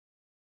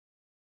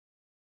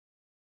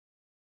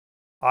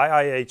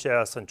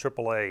IIHS and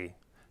AAA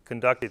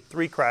conducted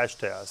 3 crash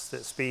tests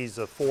at speeds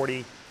of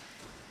 40,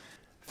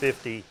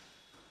 50,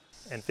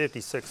 and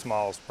 56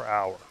 miles per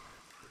hour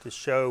to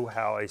show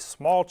how a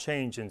small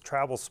change in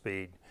travel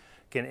speed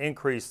can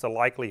increase the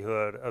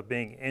likelihood of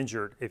being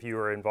injured if you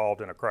are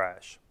involved in a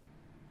crash.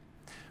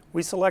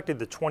 We selected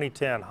the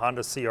 2010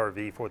 Honda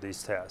CR-V for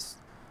these tests.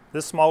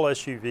 This small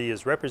SUV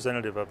is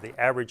representative of the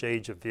average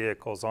age of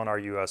vehicles on our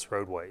U.S.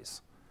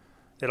 roadways.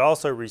 It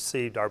also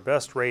received our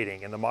best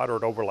rating in the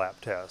moderate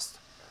overlap test,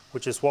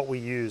 which is what we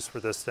use for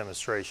this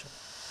demonstration.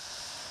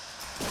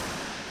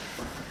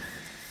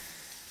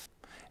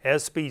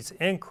 As speeds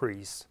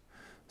increased,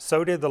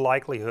 so did the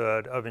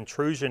likelihood of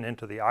intrusion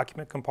into the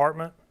occupant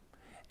compartment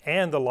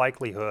and the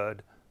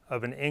likelihood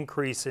of an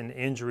increase in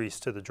injuries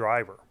to the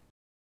driver.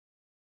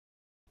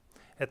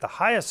 At the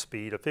highest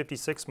speed of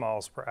 56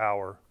 miles per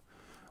hour,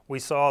 we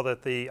saw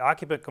that the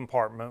occupant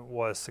compartment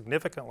was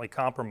significantly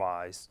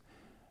compromised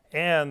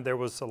and there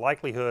was a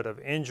likelihood of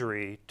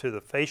injury to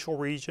the facial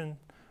region,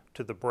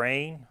 to the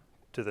brain,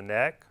 to the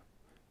neck,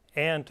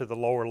 and to the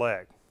lower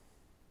leg.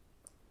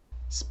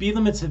 Speed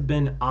limits have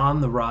been on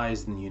the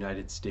rise in the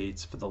United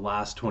States for the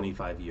last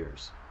 25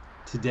 years.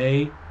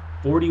 Today,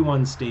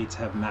 41 states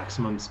have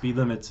maximum speed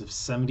limits of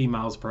 70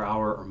 miles per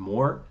hour or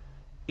more.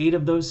 8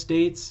 of those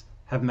states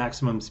have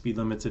maximum speed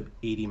limits of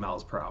 80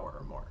 miles per hour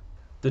or more.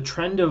 The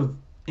trend of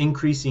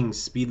increasing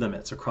speed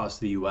limits across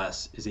the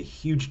US is a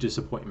huge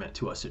disappointment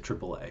to us at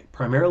AAA,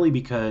 primarily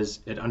because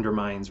it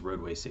undermines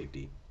roadway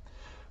safety.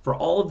 For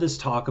all of this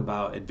talk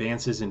about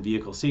advances in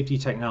vehicle safety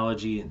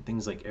technology and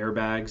things like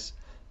airbags,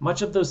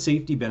 much of those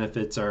safety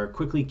benefits are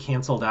quickly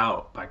canceled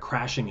out by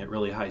crashing at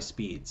really high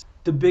speeds.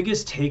 The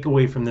biggest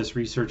takeaway from this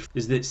research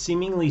is that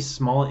seemingly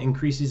small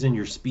increases in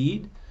your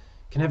speed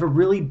can have a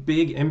really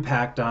big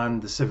impact on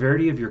the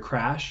severity of your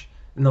crash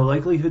and the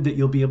likelihood that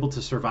you'll be able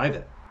to survive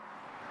it.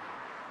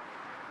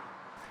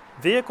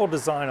 Vehicle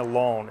design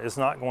alone is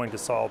not going to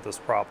solve this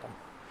problem.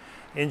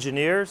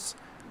 Engineers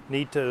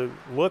need to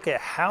look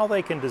at how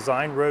they can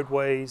design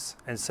roadways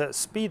and set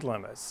speed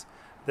limits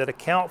that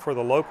account for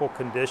the local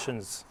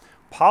conditions.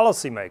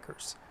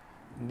 Policymakers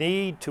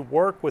need to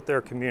work with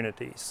their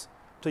communities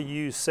to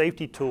use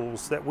safety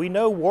tools that we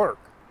know work,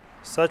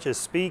 such as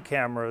speed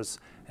cameras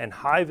and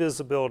high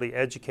visibility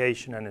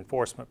education and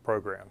enforcement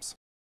programs.